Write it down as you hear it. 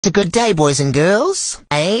It's a good day, boys and girls.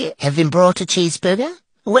 I have been brought a cheeseburger.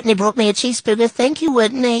 Whitney brought me a cheeseburger. Thank you,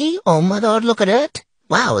 Whitney. Oh my God, look at it.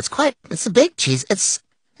 Wow, it's a big cheese. It's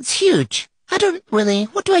huge. What do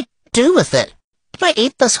I do with it? Do I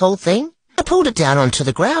eat this whole thing? I pulled it down onto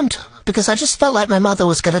the ground because I just felt like my mother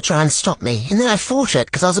was going to try and stop me. And then I fought it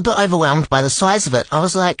because I was a bit overwhelmed by the size of it. I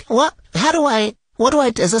was like, what? Do I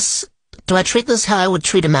treat this how I would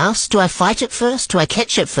treat a mouse? Do I fight it first? Do I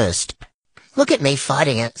catch it first? Look at me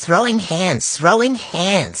fighting it, throwing hands.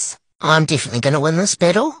 I'm definitely going to win this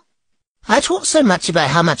battle. I talked so much about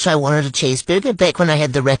how much I wanted a cheeseburger back when I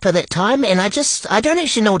had the wrapper that time, and I don't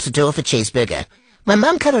actually know what to do with a cheeseburger. My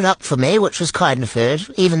mum cut it up for me, which was kind of her,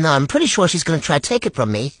 even though I'm pretty sure she's going to try to take it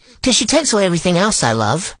from me, because she takes away everything else I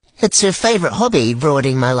love. It's her favourite hobby,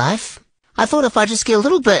 ruining my life. I thought if I just get a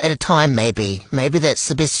little bit at a time, maybe that's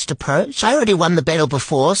the best approach. I already won the battle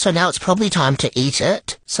before, so now it's probably time to eat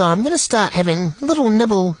it. So I'm going to start having a little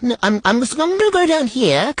nibble. I'm going to go down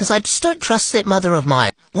here, because I just don't trust that mother of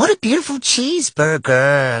mine. What a beautiful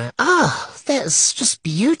cheeseburger. Oh, that's just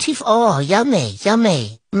beautiful. Oh, yummy.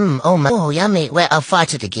 Oh, yummy. Well, I'll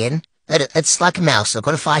fight it again. It's like a mouse. I've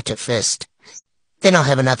got to fight it first. Then I'll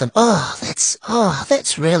have another. Oh,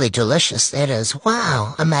 that's really delicious. That is.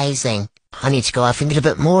 Wow, amazing. I need to go off and get a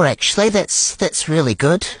bit more, actually. That's really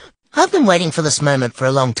good. I've been waiting for this moment for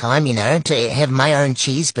a long time, to have my own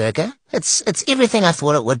cheeseburger. It's everything I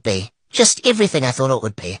thought it would be. Just everything I thought it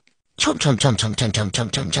would be. Chomp, chomp, chomp, chomp, chomp, chomp,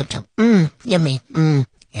 chomp, chomp, chomp, chomp. Yummy.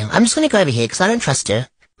 Yeah, I'm just gonna go over here because I don't trust her.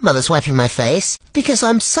 Mother's wiping my face because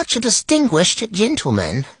I'm such a distinguished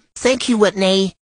gentleman. Thank you, Whitney.